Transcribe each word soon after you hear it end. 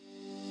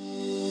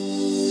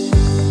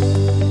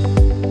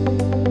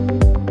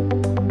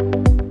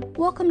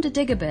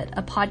Dig a Bit,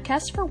 a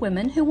podcast for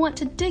women who want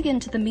to dig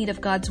into the meat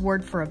of God's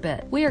Word for a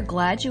bit. We are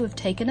glad you have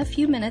taken a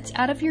few minutes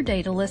out of your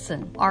day to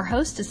listen. Our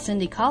host is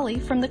Cindy Colley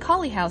from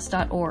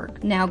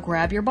thecolleyhouse.org. Now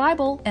grab your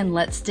Bible and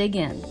let's dig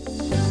in.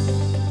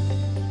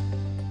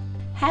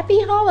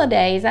 Happy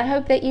holidays. I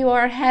hope that you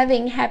are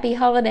having happy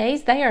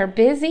holidays. They are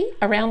busy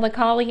around the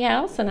Colley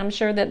house, and I'm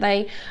sure that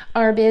they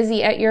are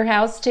busy at your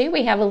house too.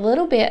 We have a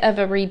little bit of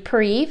a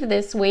reprieve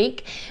this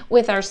week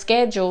with our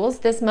schedules,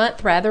 this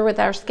month rather, with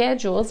our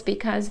schedules,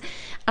 because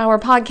our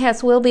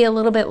podcast will be a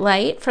little bit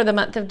late for the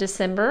month of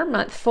December,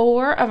 month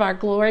 4 of our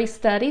Glory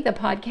Study. The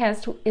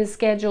podcast is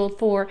scheduled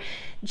for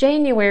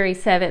January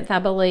 7th, I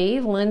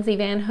believe. Lindsay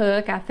Van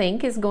Hook, I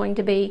think, is going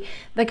to be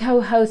the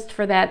co-host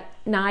for that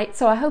night.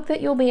 So I hope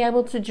that you'll be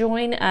able to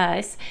join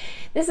us.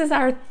 This is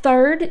our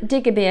third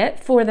Dig-A-Bit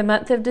for the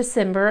month of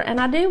December, and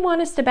I do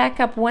want us to back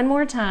up one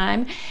more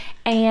time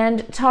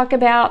and talk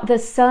about the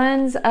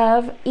sons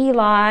of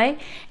Eli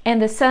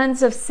and the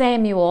sons of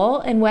Samuel,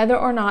 and whether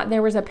or not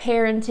there was a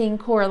parenting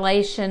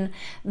correlation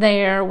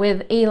there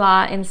with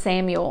Eli and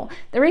Samuel.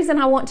 The reason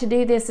I want to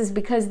do this is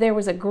because there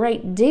was a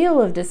great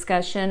deal of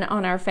discussion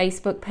on our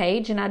Facebook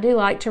page, and I do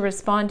like to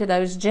respond to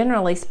those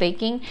generally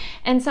speaking.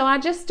 And so I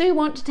just do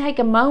want to take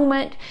a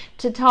moment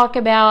to talk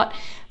about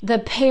the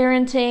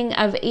parenting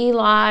of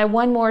Eli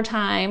one more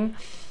time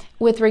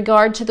with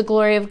regard to the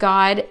glory of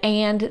God,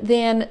 and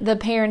then the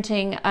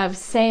parenting of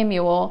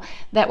Samuel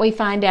that we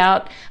find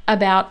out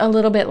about a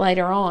little bit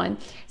later on.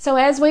 So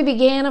as we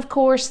began, of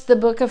course, the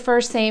book of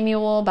 1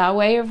 Samuel, by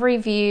way of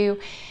review,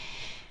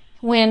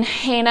 when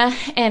Hannah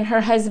and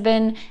her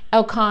husband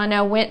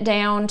Elkanah went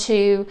down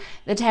to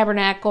the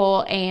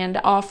tabernacle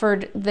and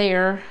offered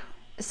their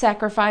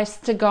sacrifice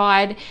to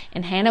God,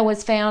 and Hannah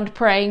was found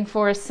praying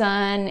for a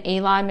son.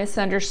 Eli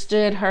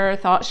misunderstood her,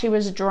 thought she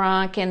was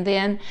drunk, and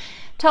then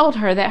told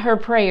her that her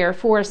prayer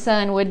for a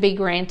son would be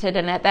granted.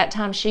 And at that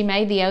time she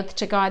made the oath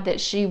to God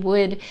that she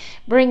would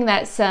bring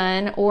that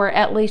son, or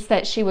at least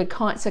that she would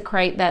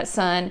consecrate that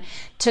son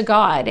to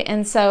God.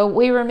 And so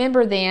we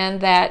remember then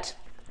that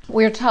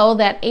we're told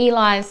that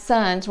Eli's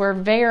sons were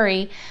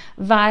very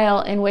vile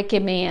and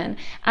wicked men.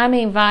 I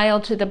mean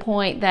vile to the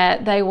point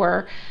that they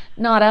were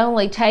not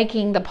only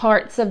taking the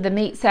parts of the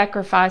meat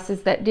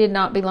sacrifices that did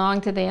not belong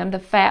to them, the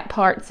fat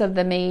parts of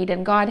the meat,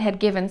 and God had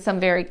given some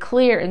very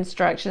clear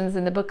instructions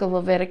in the book of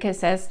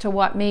Leviticus as to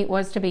what meat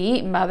was to be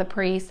eaten by the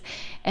priests,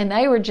 and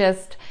they were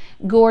just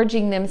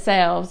gorging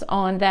themselves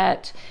on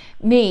that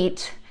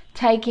meat,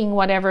 taking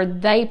whatever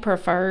they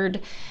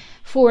preferred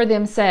for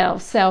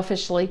themselves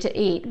selfishly to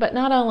eat. But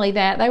not only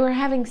that, they were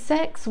having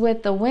sex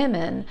with the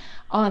women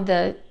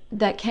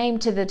that came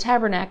to the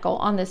tabernacle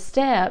on the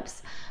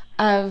steps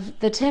of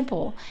the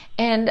temple.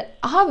 And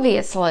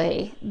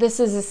obviously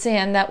this is a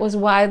sin that was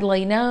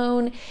widely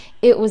known.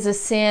 It was a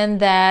sin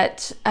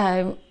that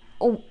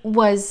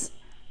was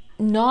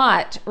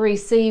not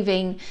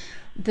receiving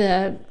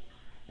the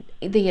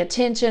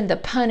attention, the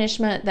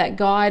punishment that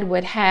God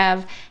would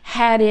have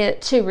had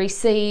it to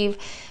receive.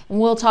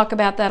 We'll talk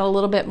about that a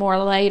little bit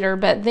more later.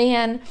 But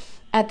then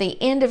at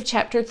the end of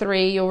chapter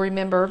 3, you'll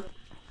remember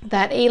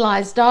that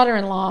Eli's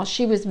daughter-in-law,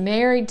 she was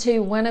married to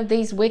one of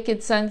these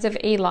wicked sons of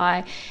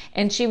Eli,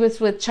 and she was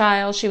with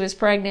child, she was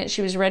pregnant,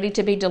 she was ready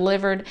to be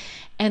delivered,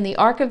 and the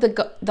ark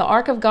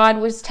of God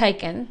was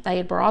taken. They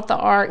had brought the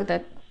ark,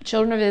 the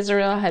children of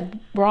Israel had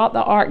brought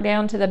the ark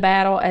down to the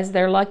battle as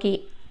their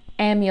lucky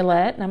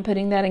amulet, and I'm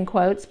putting that in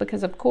quotes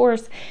because of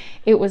course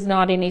it was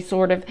not any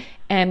sort of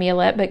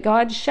amulet, but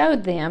God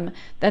showed them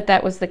that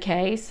that was the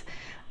case,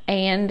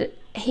 and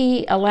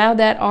He allowed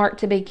that ark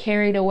to be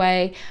carried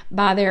away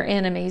by their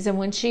enemies. And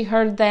when she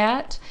heard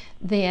that,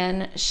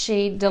 then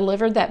she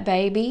delivered that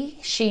baby.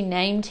 She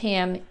named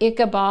him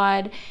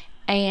Ichabod,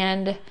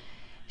 and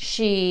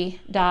she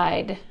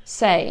died,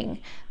 saying,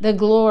 "The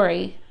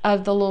glory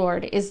of the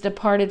Lord is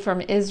departed from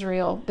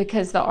Israel,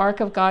 because the ark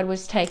of God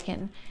was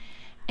taken,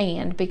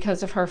 and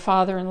because of her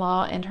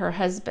father-in-law and her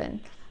husband."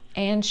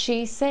 And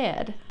she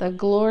said, "The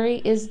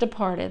glory is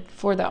departed,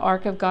 for the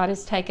ark of God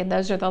is taken."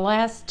 Those are the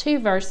last two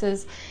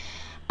verses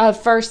of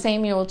 1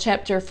 Samuel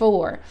chapter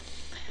 4.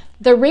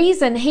 The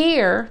reason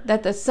here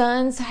that the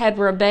sons had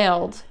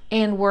rebelled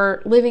and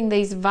were living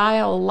these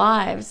vile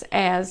lives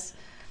as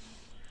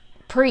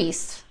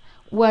priests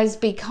was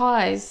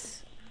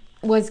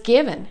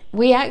given.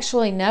 We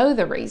actually know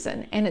the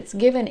reason, and it's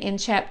given in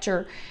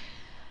chapter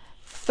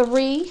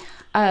 3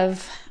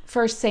 of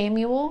 1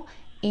 Samuel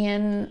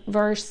in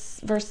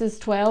verses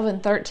 12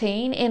 and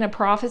 13, in a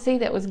prophecy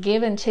that was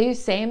given to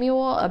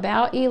Samuel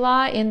about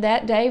Eli. In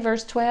that day,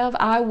 verse 12,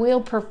 "I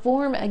will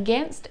perform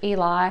against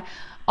Eli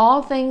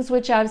all things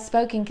which I've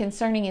spoken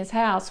concerning his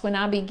house. When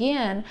I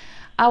begin,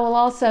 I will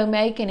also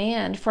make an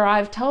end, for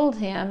I've told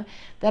him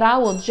that I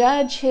will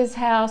judge his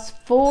house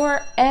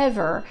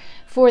forever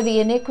for the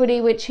iniquity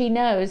which he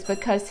knows,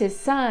 because his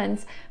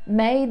sons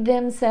made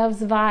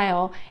themselves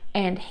vile,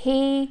 and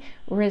he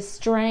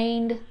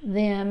restrained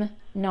them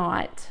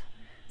not."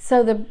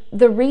 So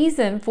the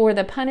reason for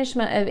the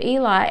punishment of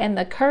Eli and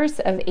the curse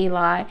of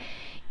Eli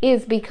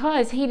is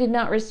because he did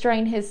not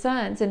restrain his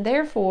sons. And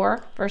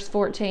therefore, verse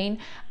 14,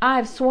 I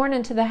have sworn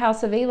unto the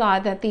house of Eli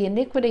that the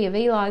iniquity of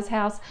Eli's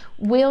house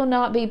will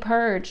not be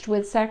purged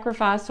with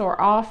sacrifice or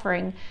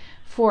offering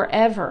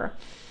forever.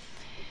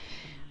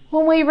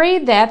 When we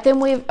read that,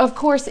 then of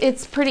course,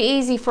 it's pretty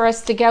easy for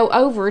us to go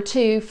over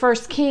to 1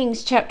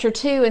 Kings chapter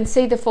 2 and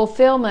see the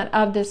fulfillment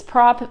of this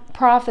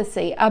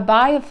prophecy.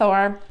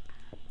 Abiathar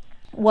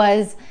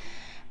was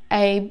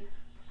a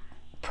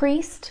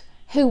priest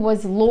who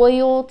was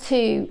loyal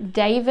to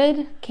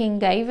David, King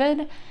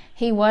David.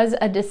 He was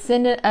a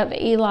descendant of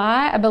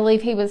Eli. I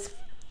believe he was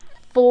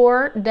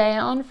 4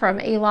 down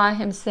from Eli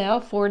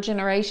himself, 4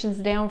 generations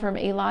down from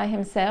Eli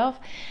himself.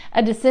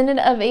 A descendant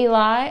of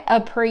Eli,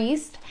 a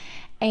priest,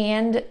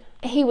 and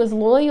he was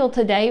loyal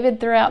to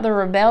David throughout the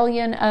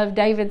rebellion of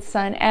David's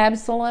son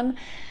Absalom.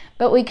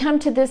 But we come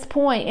to this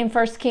point in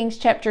 1 Kings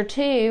chapter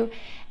 2,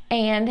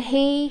 and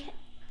he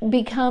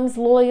becomes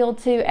loyal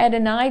to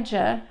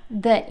Adonijah,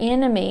 the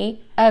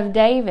enemy of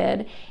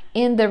David,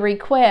 in the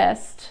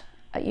request.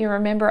 You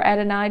remember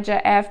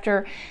Adonijah,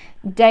 after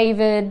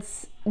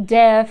David's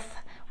death,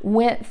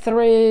 went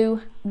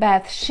through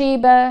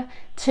Bathsheba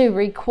to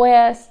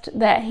request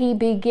that he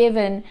be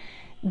given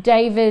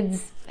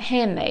David's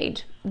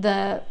handmaid,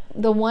 the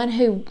one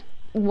who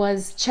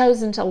was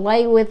chosen to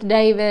lay with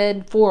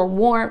David for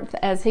warmth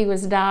as he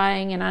was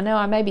dying. And I know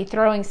I may be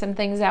throwing some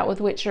things out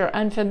with which you're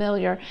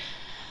unfamiliar,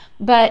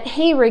 but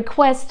he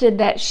requested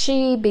that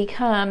she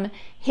become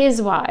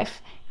his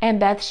wife. And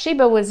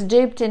Bathsheba was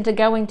duped into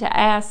going to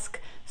ask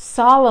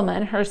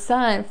Solomon, her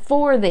son,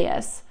 for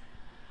this,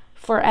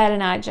 for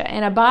Adonijah.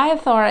 And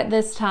Abiathar at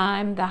this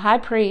time, the high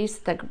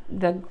priest,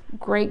 the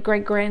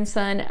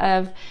great-great-grandson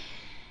of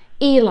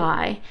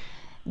Eli,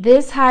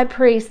 this high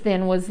priest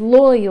then was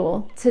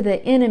loyal to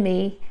the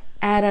enemy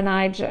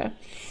Adonijah.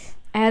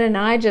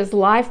 Adonijah's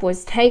life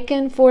was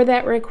taken for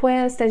that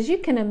request. As you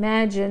can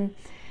imagine,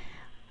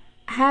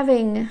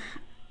 having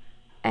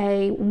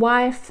a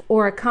wife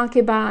or a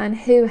concubine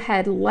who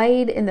had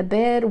laid in the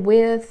bed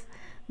with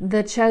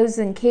the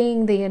chosen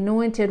king, the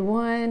anointed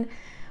one,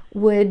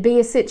 would be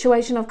a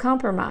situation of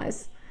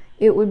compromise.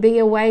 It would be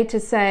a way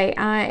to say,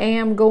 I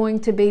am going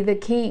to be the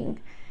king.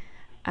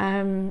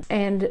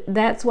 And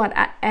that's what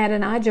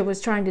Adonijah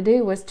was trying to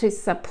do, was to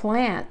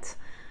supplant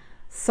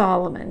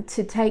Solomon,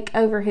 to take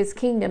over his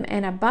kingdom.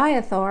 And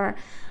Abiathar,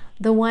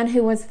 the one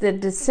who was the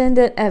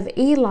descendant of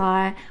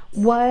Eli,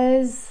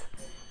 was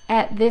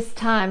at this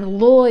time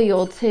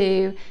loyal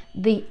to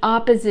the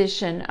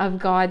opposition of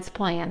God's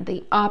plan,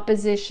 the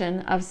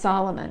opposition of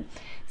Solomon.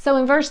 So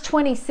in verse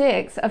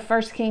 26 of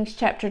 1 Kings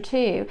chapter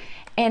 2,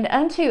 and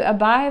unto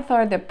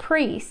Abiathar the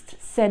priest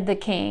said the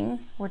king,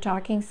 we're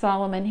talking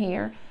Solomon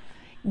here,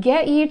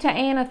 get you to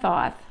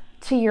Anathoth,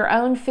 to your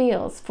own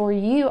fields, for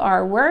you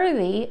are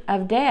worthy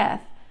of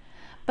death.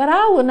 But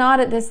I will not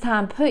at this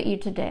time put you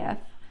to death,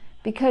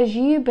 because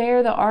you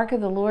bear the ark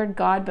of the Lord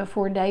God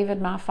before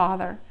David my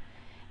father,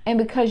 and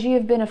because you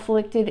have been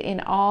afflicted in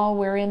all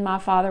wherein my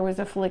father was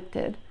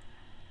afflicted.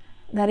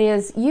 That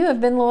is, you have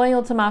been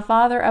loyal to my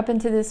father up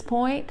until this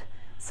point,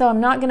 so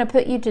I'm not going to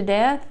put you to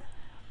death.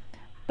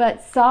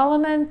 But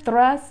Solomon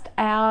thrust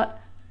out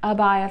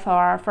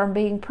Abiathar from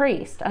being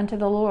priest unto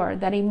the Lord,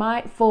 that he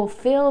might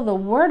fulfill the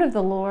word of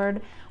the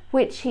Lord,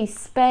 which he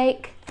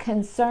spake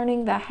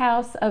concerning the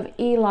house of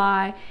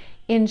Eli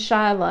in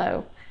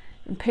Shiloh.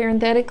 And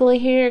parenthetically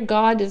here,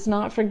 God does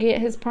not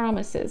forget his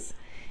promises.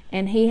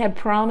 And he had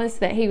promised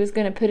that he was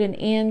going to put an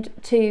end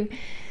to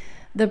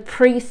the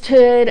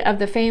priesthood of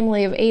the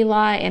family of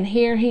Eli, and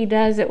here he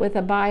does it with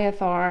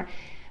Abiathar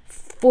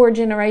 4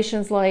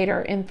 generations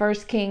later in 1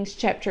 Kings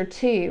chapter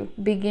 2,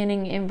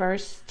 beginning in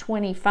verse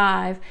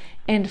 25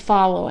 and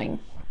following.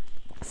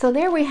 So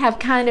there we have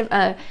kind of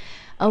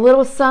a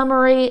little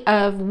summary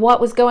of what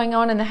was going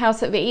on in the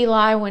house of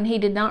Eli when he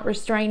did not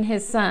restrain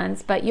his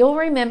sons. But you'll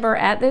remember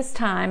at this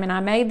time, and I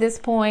made this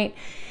point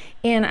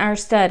in our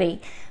study,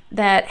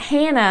 that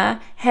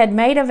Hannah had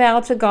made a vow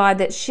to God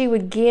that she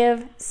would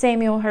give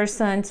Samuel, her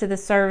son, to the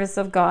service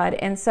of God.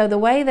 And so the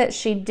way that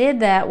she did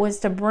that was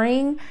to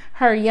bring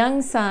her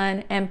young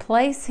son and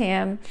place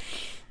him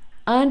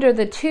under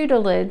the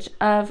tutelage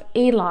of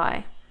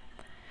Eli,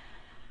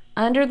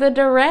 under the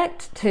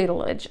direct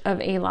tutelage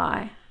of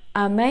Eli,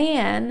 a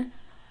man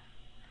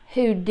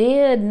who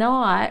did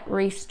not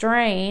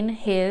restrain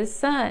his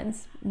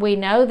sons. We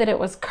know that it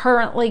was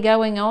currently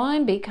going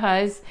on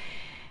because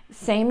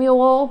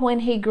Samuel,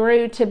 when he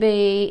grew to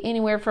be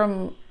anywhere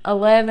from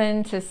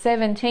 11 to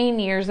 17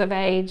 years of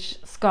age,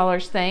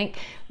 scholars think,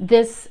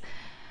 this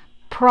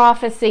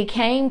prophecy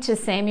came to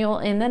Samuel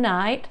in the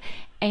night,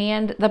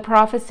 and the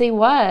prophecy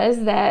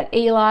was that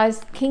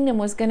Eli's kingdom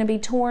was going to be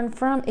torn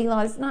from,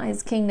 Eli's, not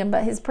his kingdom,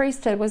 but his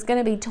priesthood was going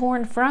to be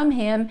torn from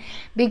him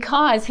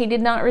because he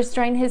did not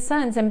restrain his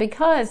sons and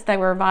because they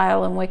were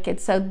vile and wicked.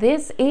 So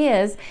this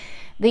is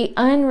the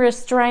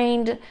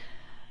unrestrained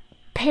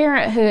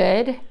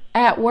parenthood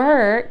at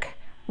work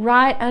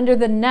right under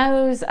the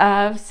nose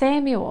of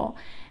Samuel.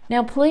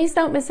 Now, please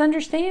don't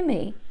misunderstand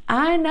me.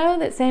 I know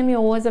that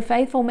Samuel was a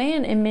faithful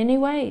man in many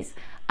ways.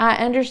 I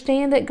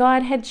understand that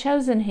God had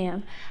chosen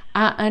him.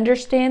 I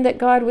understand that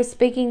God was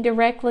speaking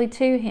directly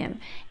to him.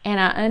 And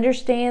I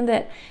understand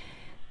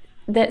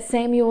that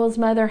Samuel's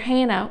mother,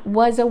 Hannah,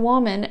 was a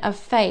woman of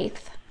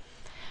faith.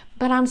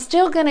 But I'm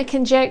still going to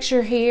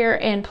conjecture here,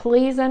 and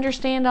please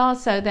understand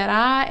also that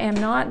I am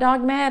not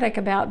dogmatic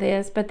about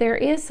this, but there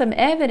is some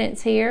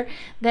evidence here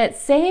that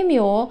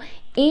Samuel,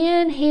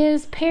 in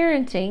his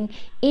parenting,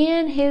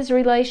 in his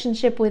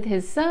relationship with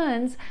his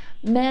sons,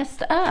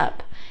 messed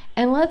up.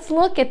 And let's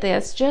look at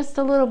this just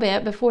a little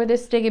bit before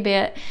this dig a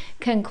bit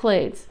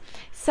concludes.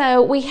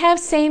 So we have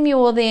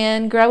Samuel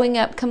then growing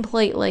up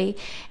completely,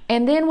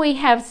 and then we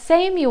have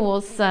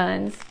Samuel's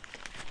sons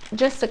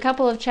just a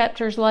couple of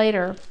chapters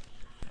later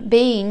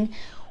being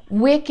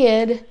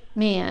wicked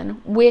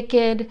men,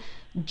 wicked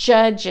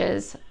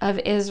judges of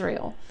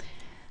Israel.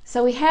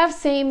 So we have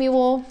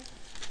Samuel.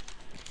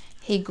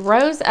 He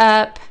grows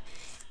up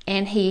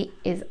and he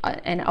is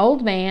an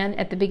old man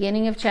at the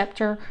beginning of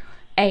chapter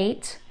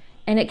 8.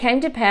 And it came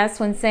to pass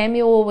when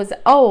Samuel was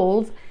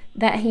old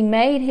that he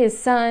made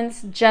his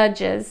sons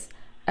judges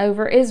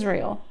over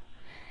Israel.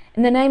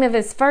 And the name of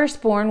his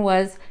firstborn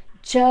was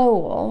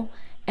Joel,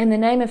 and the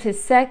name of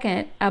his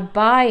second,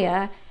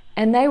 Abiah,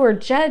 and they were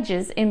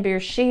judges in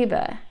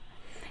Beersheba.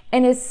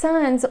 And his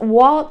sons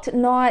walked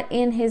not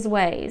in his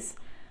ways,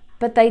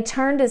 but they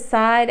turned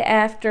aside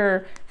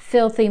after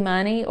filthy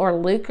money or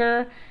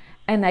lucre,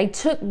 and they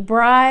took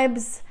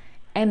bribes,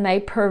 and they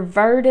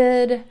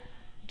perverted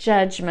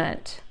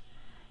judgment.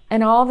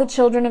 And all the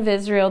children of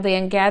Israel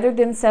then gathered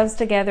themselves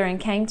together and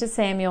came to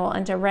Samuel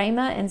unto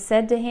Ramah and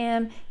said to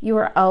him, You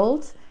are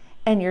old,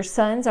 and your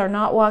sons are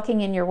not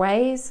walking in your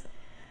ways.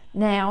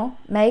 Now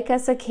make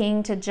us a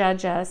king to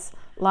judge us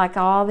like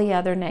all the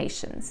other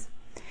nations.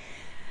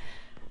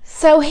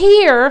 So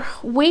here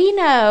we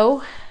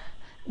know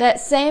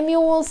that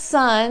Samuel's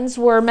sons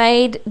were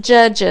made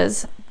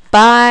judges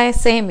by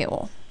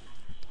Samuel.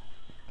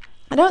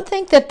 I don't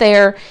think that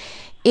there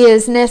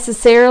is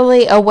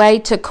necessarily a way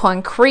to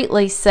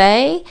concretely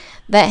say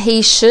that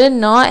he should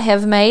not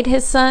have made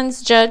his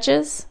sons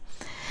judges,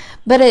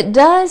 but it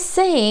does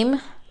seem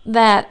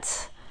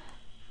that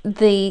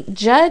the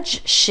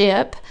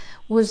judgeship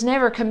was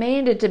never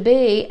commanded to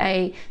be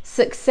a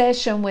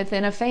succession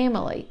within a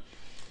family.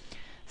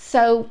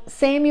 So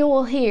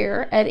Samuel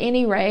here, at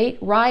any rate,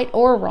 right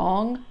or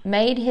wrong,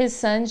 made his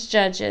sons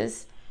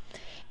judges.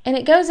 And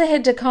it goes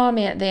ahead to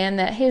comment then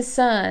that his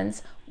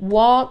sons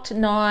walked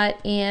not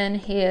in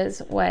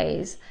his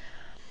ways,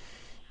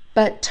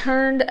 but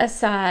turned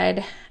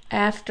aside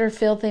after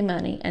filthy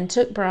money and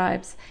took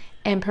bribes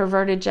and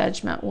perverted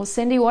judgment. Well,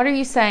 Cindy, what are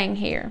you saying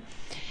here?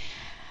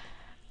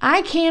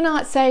 I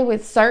cannot say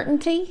with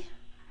certainty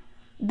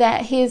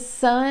that his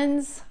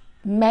sons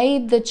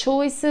made the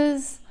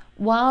choices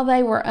while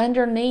they were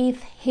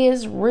underneath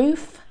his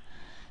roof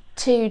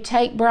to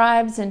take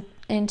bribes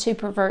and to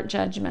pervert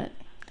judgment.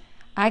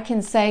 I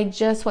can say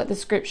just what the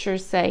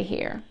scriptures say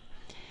here.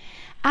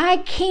 I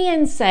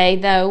can say,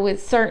 though,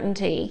 with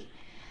certainty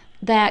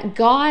that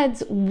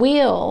God's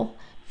will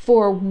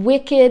for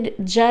wicked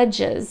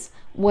judges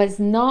was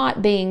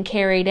not being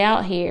carried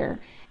out here,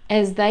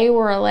 as they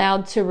were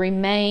allowed to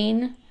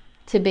remain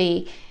to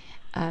be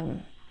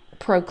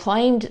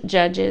proclaimed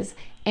judges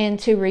and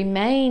to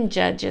remain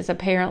judges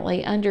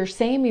apparently under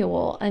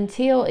Samuel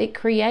until it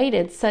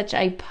created such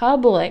a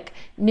public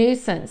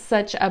nuisance,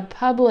 such a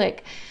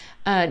public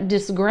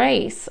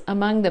disgrace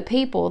among the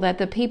people that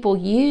the people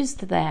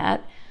used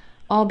that,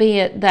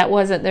 albeit that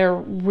wasn't their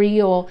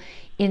real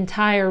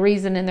entire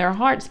reason in their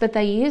hearts, but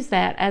they used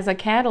that as a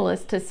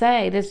catalyst to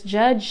say this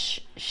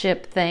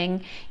judgeship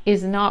thing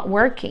is not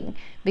working,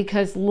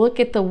 because look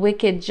at the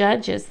wicked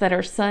judges that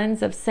are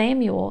sons of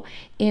Samuel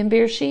in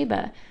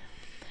Beersheba.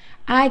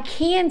 I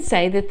can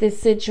say that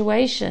this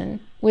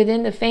situation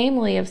within the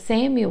family of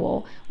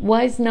Samuel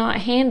was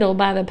not handled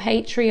by the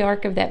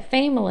patriarch of that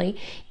family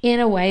in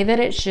a way that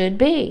it should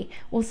be.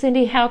 Well,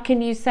 Cindy, how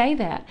can you say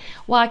that?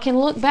 Well, I can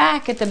look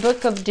back at the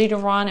book of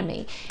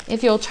Deuteronomy.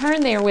 If you'll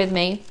turn there with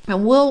me,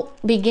 and we'll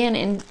begin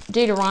in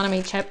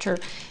Deuteronomy chapter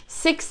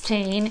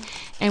 16,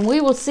 and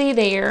we will see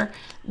there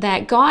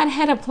that God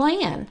had a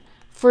plan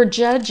for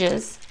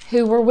judges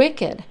who were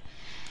wicked.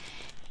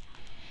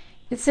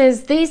 It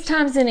says, these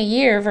times in a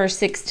year, verse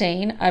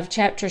 16 of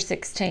chapter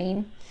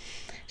 16,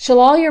 shall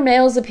all your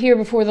males appear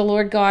before the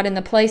Lord God in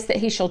the place that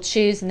he shall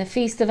choose, in the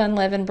feast of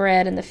unleavened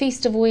bread, and the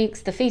feast of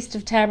weeks, the feast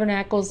of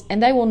tabernacles,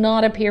 and they will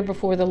not appear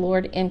before the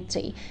Lord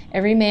empty.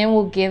 Every man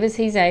will give as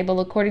he's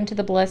able, according to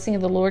the blessing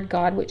of the Lord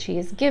God which he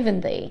has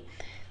given thee.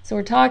 So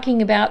we're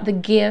talking about the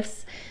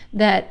gifts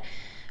that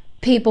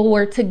people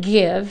were to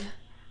give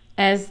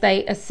as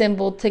they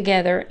assembled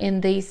together in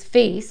these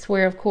feasts,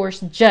 where of course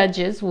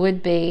judges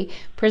would be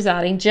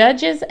presiding.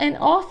 Judges and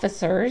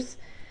officers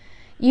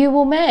you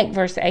will make,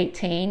 verse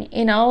 18,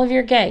 in all of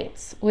your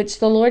gates, which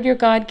the Lord your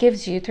God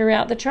gives you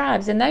throughout the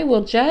tribes. And they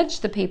will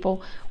judge the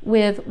people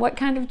with what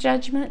kind of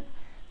judgment?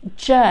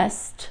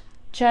 Just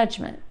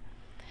judgment.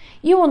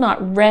 You will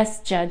not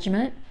wrest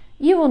judgment.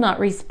 You will not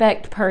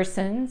respect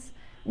persons,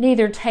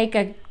 neither take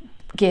a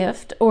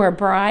gift or a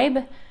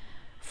bribe,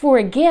 for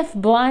a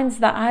gift blinds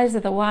the eyes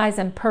of the wise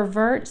and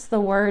perverts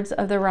the words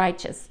of the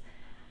righteous.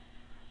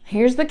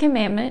 Here's the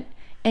commandment,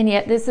 and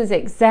yet this is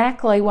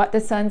exactly what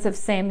the sons of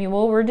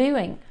Samuel were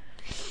doing.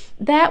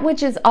 That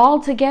which is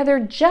altogether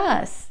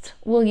just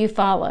will you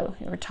follow.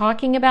 We're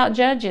talking about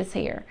judges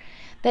here.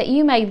 That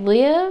you may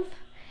live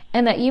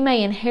and that you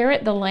may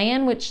inherit the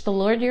land which the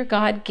Lord your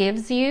God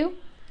gives you.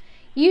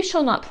 You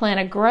shall not plant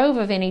a grove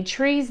of any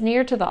trees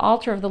near to the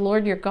altar of the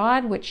Lord your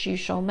God, which you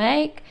shall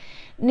make.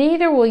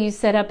 Neither will you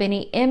set up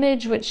any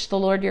image which the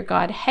Lord your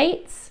God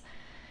hates.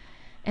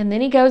 And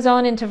then he goes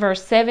on into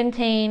verse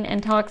 17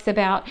 and talks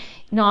about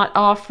not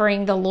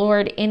offering the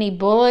Lord any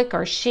bullock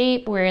or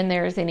sheep wherein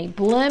there is any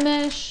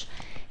blemish.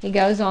 He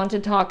goes on to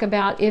talk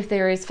about if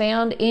there is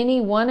found any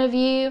one of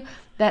you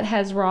that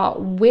has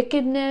wrought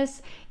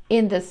wickedness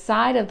in the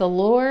sight of the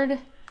Lord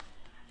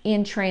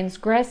in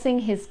transgressing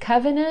his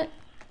covenant.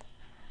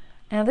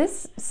 Now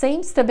this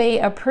seems to be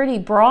a pretty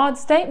broad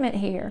statement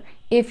here.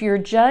 If your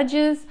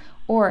judges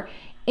or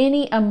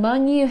any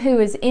among you who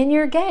is in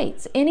your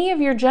gates, any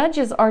of your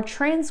judges are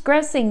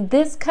transgressing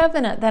this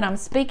covenant that I'm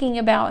speaking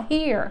about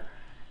here,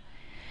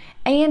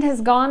 and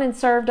has gone and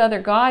served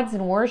other gods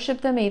and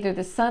worshipped them, either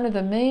the sun or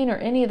the moon or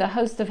any of the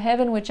host of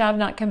heaven which I've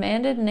not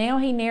commanded. Now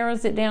he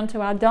narrows it down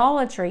to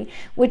idolatry,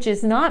 which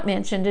is not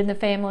mentioned in the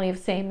family of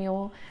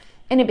Samuel.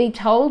 And it be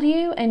told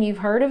you, and you've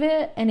heard of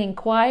it, and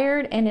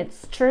inquired, and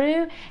it's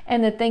true,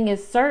 and the thing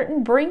is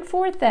certain, bring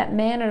forth that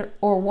man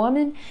or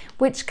woman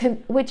which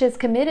has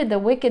committed the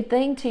wicked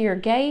thing to your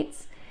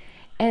gates,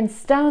 and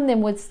stone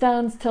them with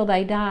stones till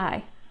they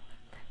die.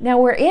 Now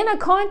we're in a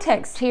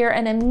context here,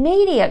 an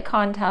immediate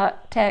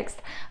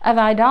context of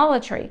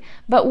idolatry,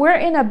 but we're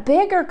in a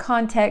bigger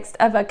context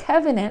of a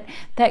covenant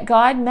that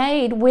God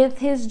made with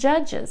his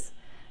judges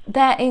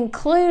that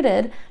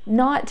included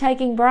not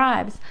taking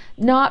bribes,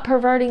 not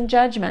perverting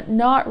judgment,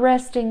 not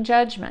wresting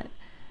judgment.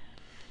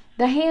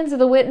 The hands of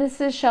the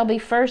witnesses shall be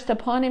first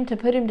upon him to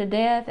put him to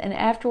death, and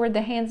afterward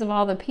the hands of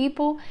all the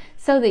people,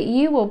 so that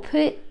you will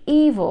put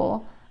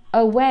evil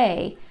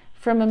away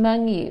from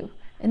among you.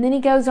 And then he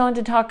goes on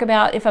to talk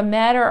about if a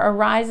matter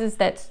arises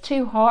that's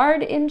too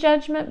hard in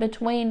judgment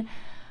between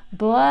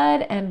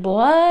blood and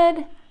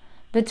blood,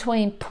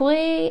 between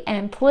plea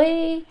and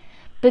plea,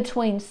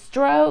 between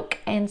stroke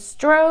and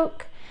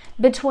stroke,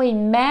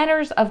 between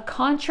matters of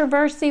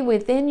controversy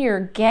within your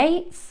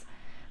gates,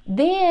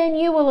 then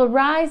you will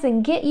arise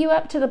and get you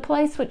up to the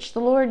place which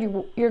the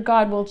Lord your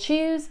God will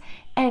choose,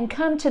 and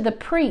come to the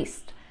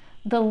priest,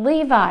 the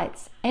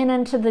Levites, and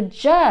unto the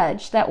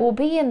judge that will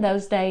be in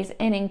those days,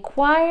 and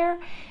inquire,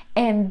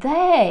 and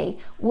they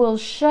will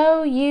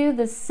show you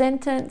the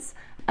sentence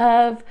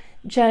of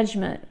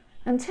judgment.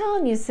 I'm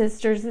telling you,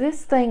 sisters,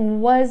 this thing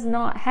was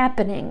not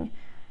happening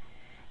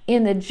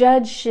in the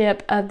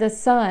judgeship of the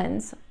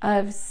sons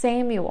of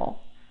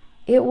Samuel.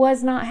 It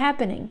was not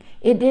happening.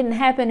 It didn't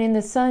happen in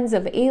the sons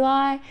of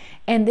Eli,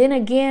 and then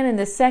again in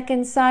the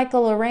second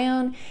cycle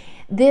around,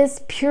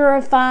 this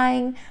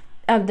purifying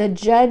of the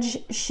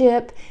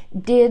judgeship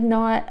did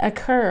not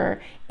occur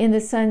in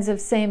the sons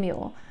of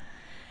Samuel.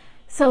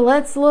 So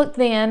let's look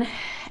then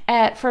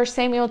at 1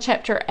 Samuel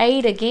chapter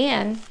 8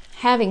 again,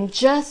 having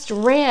just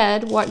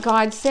read what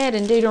God said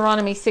in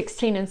Deuteronomy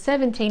 16 and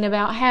 17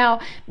 about how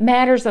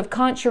matters of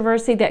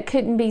controversy that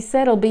couldn't be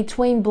settled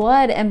between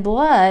blood and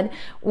blood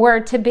were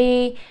to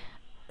be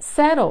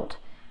settled.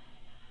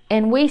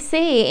 And we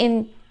see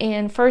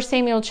in 1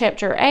 Samuel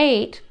chapter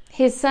 8,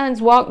 his sons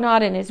walked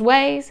not in his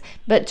ways,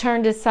 but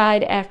turned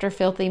aside after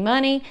filthy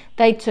money.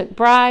 They took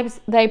bribes.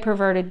 They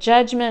perverted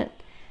judgment.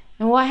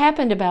 And what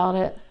happened about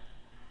it?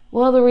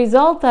 Well, the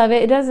result of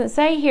it, it doesn't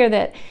say here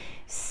that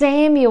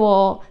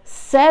Samuel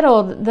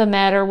settled the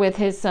matter with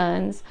his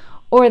sons,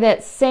 or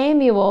that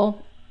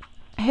Samuel,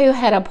 who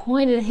had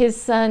appointed his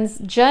sons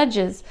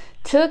judges,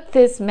 took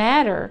this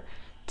matter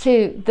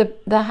to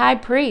the high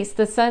priest,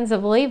 the sons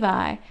of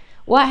Levi.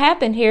 What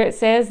happened here? It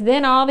says,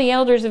 then all the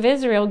elders of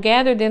Israel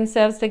gathered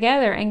themselves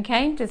together and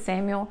came to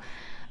Samuel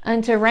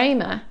unto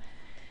Ramah.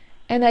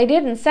 And they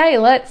didn't say,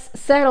 let's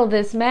settle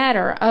this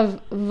matter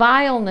of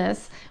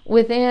vileness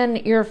within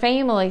your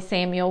family,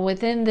 Samuel,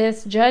 within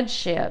this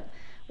judgeship.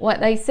 What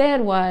they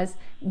said was,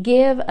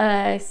 give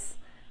us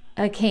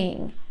a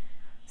king,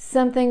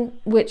 something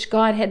which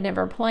God had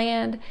never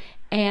planned,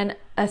 and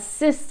a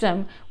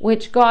system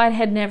which God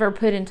had never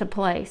put into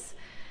place.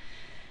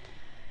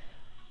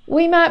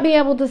 We might be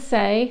able to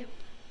say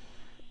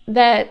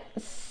that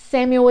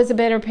Samuel was a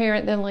better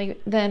parent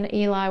than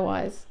Eli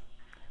was.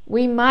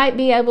 We might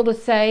be able to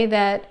say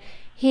that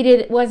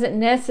he wasn't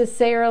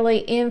necessarily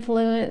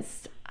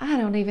influenced. I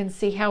don't even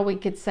see how we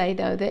could say,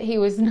 though, that he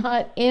was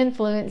not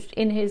influenced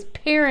in his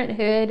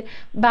parenthood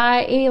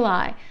by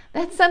Eli.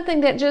 That's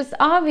something that just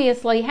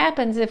obviously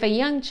happens if a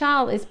young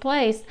child is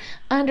placed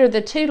under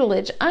the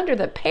tutelage, under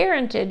the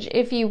parentage,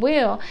 if you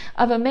will,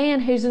 of a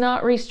man who's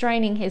not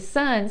restraining his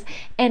sons,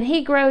 and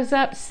he grows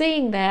up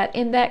seeing that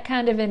in that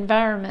kind of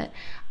environment.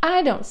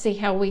 I don't see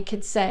how we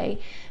could say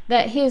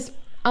that his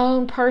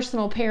own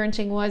personal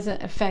parenting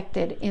wasn't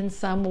affected in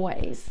some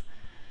ways.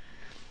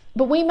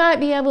 But we might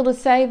be able to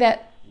say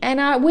that,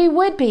 and we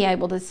would be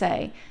able to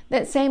say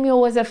that Samuel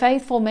was a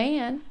faithful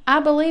man. I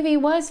believe he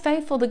was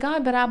faithful to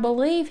God, but I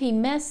believe he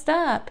messed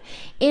up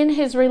in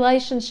his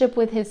relationship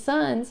with his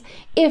sons,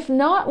 if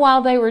not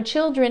while they were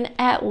children,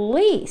 at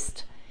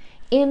least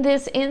in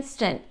this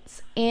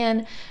instance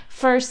in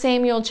 1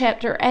 Samuel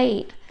chapter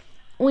 8,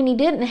 when he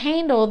didn't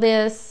handle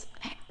this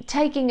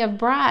taking of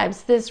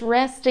bribes, this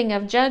wresting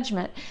of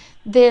judgment,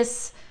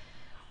 this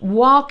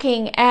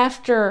walking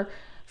after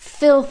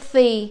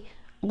filthy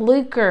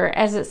lucre,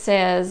 as it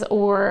says,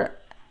 or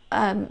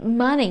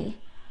money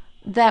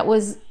that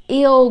was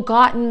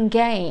ill-gotten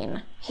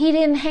gain. He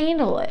didn't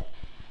handle it.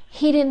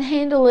 He didn't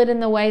handle it in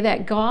the way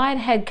that God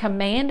had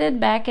commanded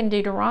back in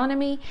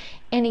Deuteronomy,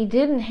 and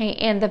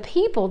and the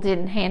people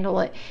didn't handle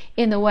it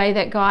in the way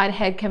that God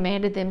had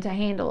commanded them to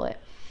handle it.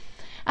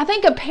 I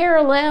think a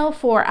parallel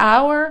for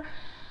our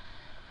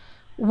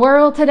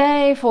world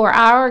today, for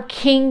our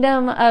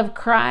kingdom of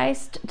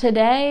Christ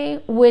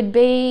today, would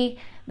be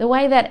the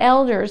way that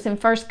elders in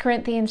 1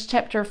 Corinthians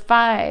chapter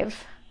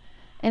 5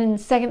 and in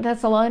 2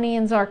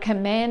 Thessalonians are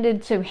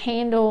commanded to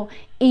handle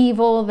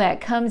evil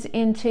that comes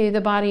into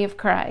the body of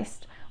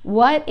Christ.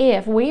 What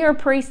if, we are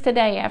priests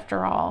today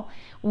after all,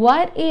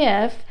 what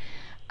if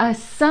a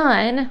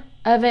son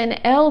of an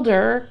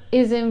elder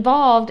is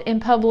involved in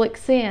public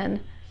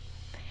sin,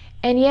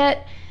 and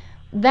yet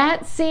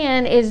that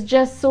sin is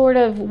just sort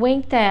of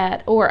winked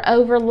at or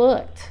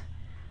overlooked?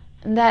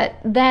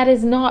 That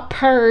is not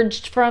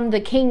purged from the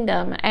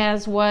kingdom,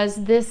 as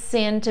was this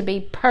sin to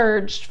be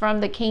purged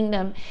from the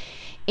kingdom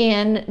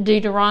in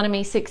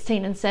Deuteronomy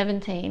 16 and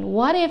 17.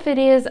 What if it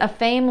is a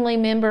family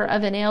member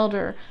of an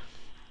elder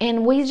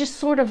and we just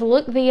sort of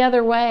look the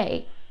other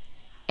way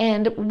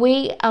and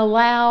we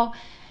allow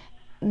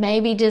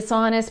maybe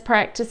dishonest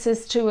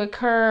practices to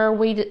occur?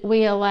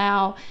 We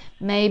allow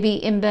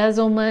maybe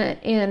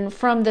embezzlement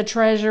from the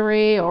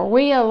treasury, or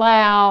we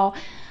allow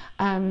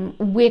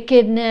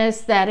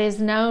wickedness that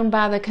is known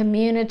by the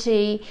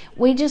community.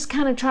 We just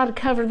kind of try to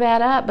cover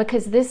that up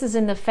because this is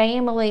in the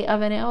family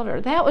of an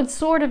elder. That would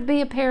sort of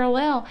be a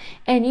parallel,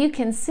 and you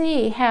can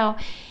see how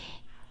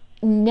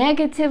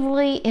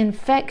negatively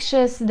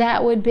infectious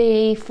that would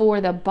be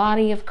for the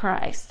body of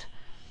Christ.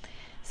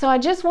 So I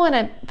just want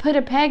to put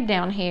a peg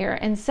down here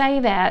and say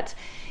that,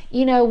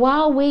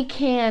 while we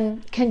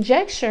can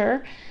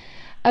conjecture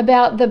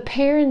about the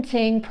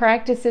parenting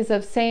practices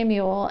of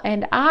Samuel,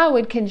 and I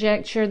would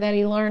conjecture that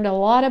he learned a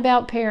lot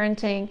about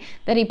parenting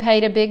that he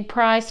paid a big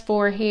price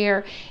for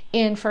here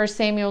in 1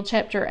 Samuel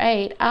chapter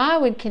 8. I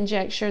would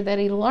conjecture that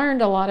he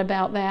learned a lot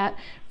about that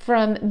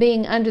from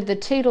being under the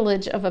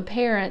tutelage of a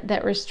parent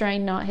that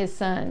restrained not his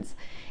sons,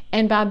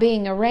 and by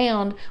being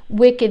around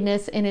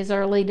wickedness in his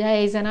early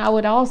days. And I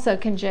would also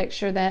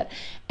conjecture that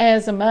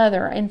as a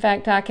mother, in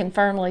fact, I can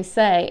firmly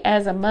say,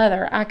 as a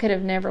mother, I could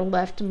have never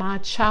left my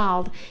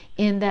child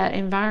in that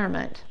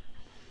environment.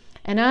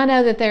 And I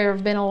know that there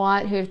have been a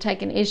lot who have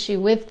taken issue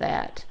with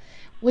that.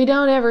 We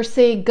don't ever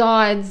see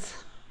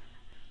God's,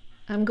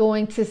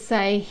 we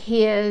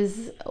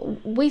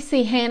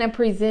see Hannah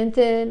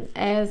presented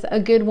as a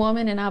good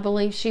woman, and I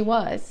believe she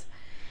was.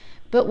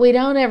 But we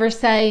don't ever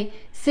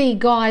see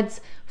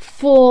God's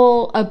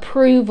full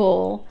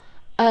approval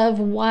of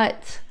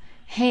what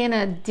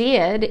Hannah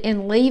did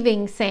in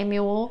leaving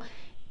Samuel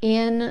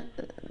in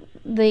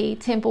the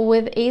temple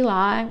with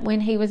Eli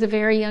when he was a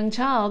very young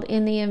child,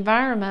 in the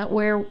environment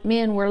where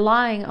men were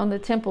lying on the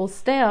temple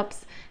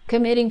steps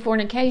committing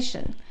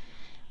fornication.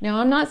 Now,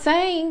 I'm not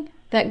saying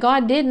that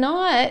God did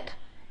not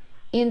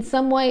in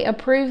some way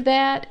approve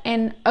that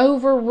and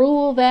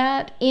overrule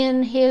that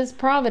in his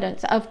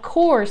providence. Of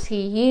course,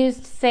 he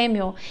used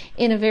Samuel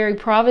in a very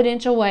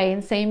providential way,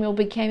 and Samuel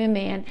became a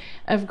man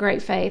of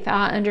great faith.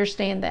 I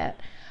understand that.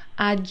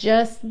 I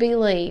just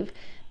believe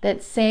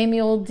that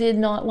Samuel did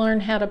not learn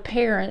how to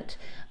parent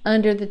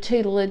under the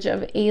tutelage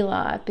of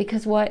Eli,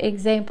 because what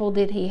example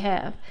did he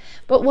have?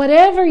 But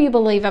whatever you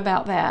believe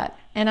about that,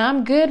 and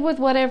I'm good with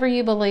whatever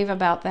you believe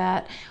about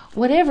that,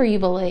 whatever you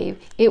believe,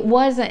 it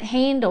wasn't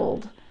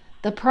handled.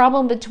 The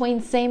problem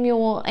between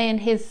Samuel and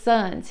his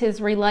sons, his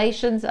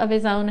relations of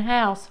his own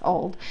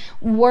household,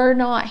 were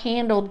not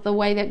handled the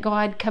way that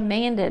God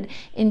commanded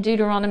in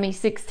Deuteronomy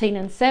 16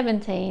 and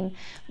 17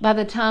 by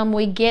the time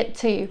we get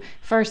to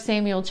 1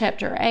 Samuel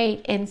chapter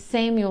 8, and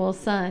Samuel's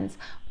sons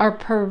are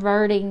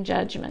perverting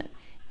judgment.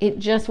 It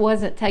just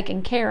wasn't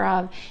taken care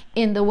of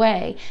in the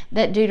way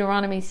that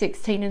Deuteronomy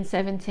 16 and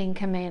 17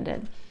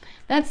 commanded.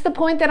 That's the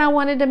point that I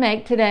wanted to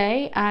make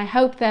today. I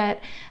hope that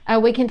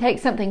we can take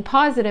something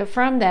positive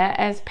from that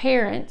as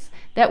parents,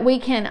 that we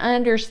can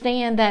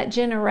understand that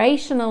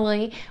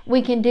generationally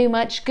we can do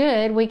much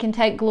good. We can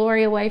take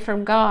glory away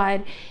from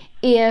God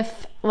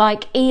if,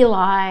 like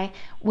Eli,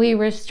 we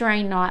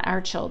restrain not our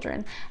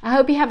children. I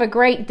hope you have a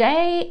great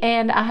day,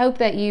 and I hope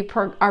that you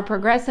are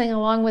progressing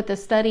along with the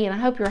study, and I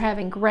hope you're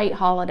having great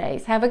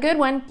holidays. Have a good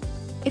one.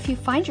 If you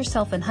find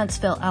yourself in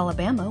Huntsville,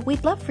 Alabama,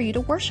 we'd love for you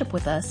to worship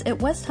with us at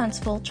West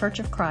Huntsville Church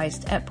of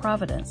Christ at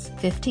Providence,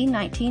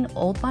 1519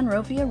 Old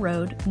Monrovia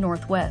Road,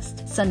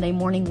 Northwest. Sunday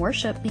morning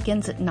worship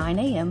begins at 9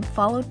 a.m.,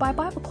 followed by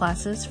Bible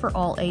classes for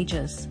all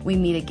ages. We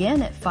meet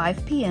again at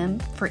 5 p.m.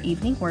 for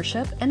evening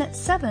worship and at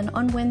 7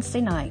 on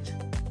Wednesday night.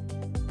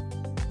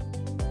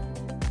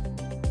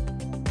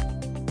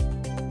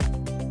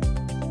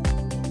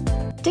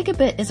 Dig a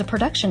Bit is a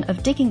production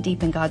of Digging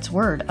Deep in God's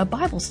Word, a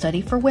Bible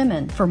study for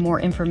women. For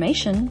more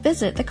information,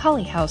 visit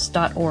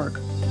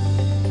thecollyhouse.org.